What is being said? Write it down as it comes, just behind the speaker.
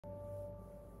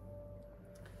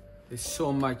There's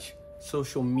so much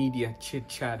social media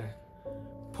chit-chatter,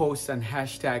 posts and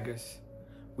hashtaggers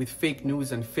with fake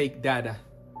news and fake data.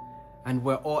 And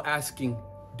we're all asking,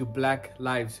 do Black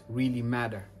lives really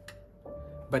matter?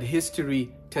 But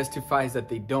history testifies that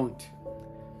they don't.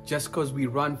 Just because we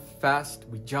run fast,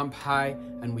 we jump high,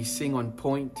 and we sing on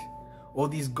point, all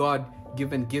these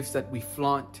God-given gifts that we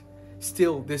flaunt,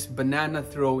 still this banana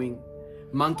throwing,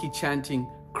 monkey chanting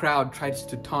crowd tries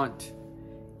to taunt.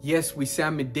 Yes, we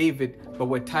Sammy Davis, but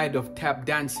we're tired of tap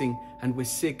dancing and we're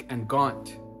sick and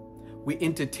gaunt. We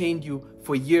entertained you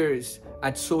for years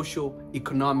at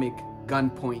socio-economic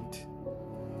gunpoint.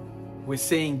 We're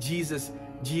saying Jesus,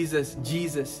 Jesus,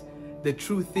 Jesus. The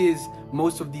truth is,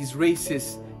 most of these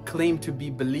racists claim to be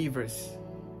believers.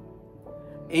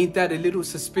 Ain't that a little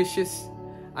suspicious?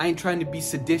 I ain't trying to be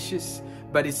seditious,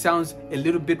 but it sounds a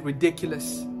little bit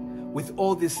ridiculous. With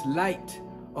all this light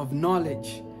of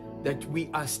knowledge, that we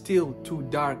are still too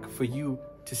dark for you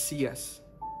to see us.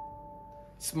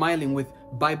 Smiling with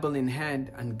Bible in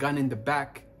hand and gun in the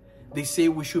back, they say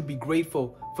we should be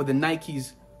grateful for the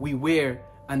Nikes we wear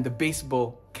and the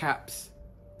baseball caps.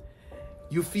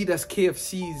 You feed us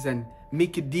KFCs and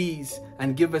Mickey D's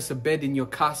and give us a bed in your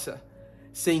casa,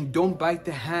 saying don't bite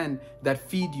the hand that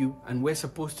feed you, and we're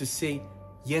supposed to say,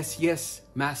 yes, yes,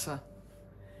 massa.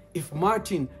 If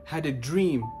Martin had a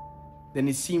dream, then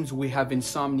it seems we have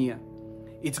insomnia.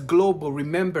 It's global,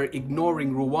 remember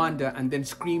ignoring Rwanda and then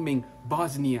screaming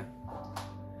Bosnia.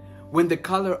 When the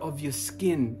color of your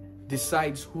skin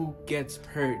decides who gets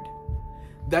heard,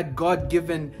 that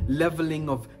God-given leveling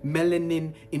of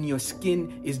melanin in your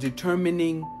skin is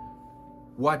determining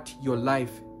what your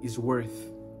life is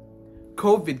worth.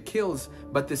 COVID kills,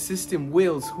 but the system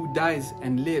wills who dies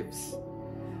and lives.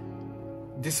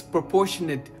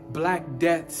 Disproportionate Black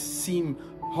deaths seem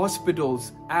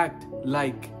hospitals act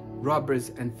like robbers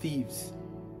and thieves.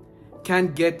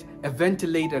 Can't get a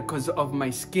ventilator because of my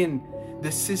skin.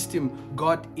 The system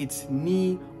got its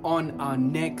knee on our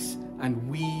necks and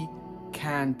we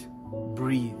can't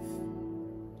breathe.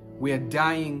 We are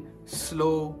dying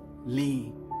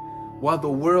slowly while the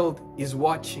world is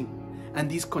watching, and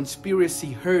these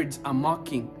conspiracy herds are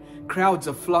mocking. Crowds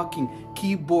are flocking,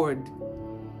 keyboard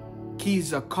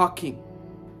keys are cocking,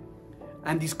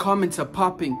 and these comments are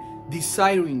popping. These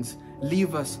sirens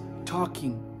leave us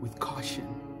talking with caution.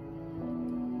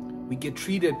 We get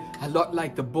treated a lot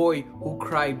like the boy who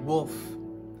cried wolf.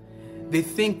 They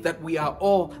think that we are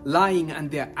all lying and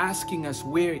they're asking us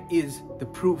where is the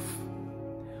proof,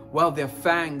 while their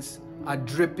fangs are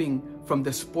dripping from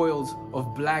the spoils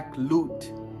of Black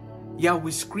loot. Yeah,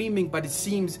 we're screaming, but it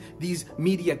seems these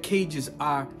media cages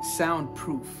are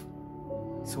soundproof.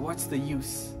 So what's the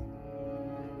use?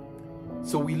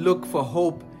 So we look for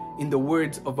hope in the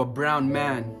words of a brown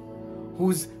man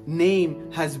whose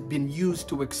name has been used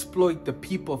to exploit the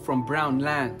people from brown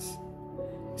lands.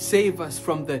 Save us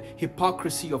from the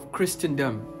hypocrisy of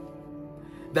Christendom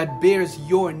that bears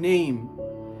your name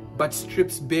but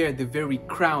strips bare the very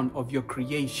crown of your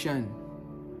creation.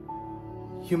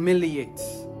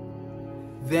 Humiliates.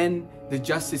 Then the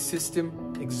justice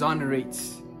system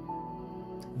exonerates.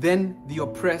 Then the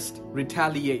oppressed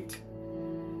retaliate.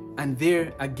 And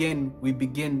there again we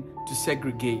begin to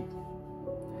segregate.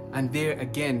 And there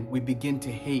again we begin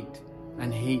to hate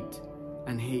and hate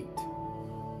and hate.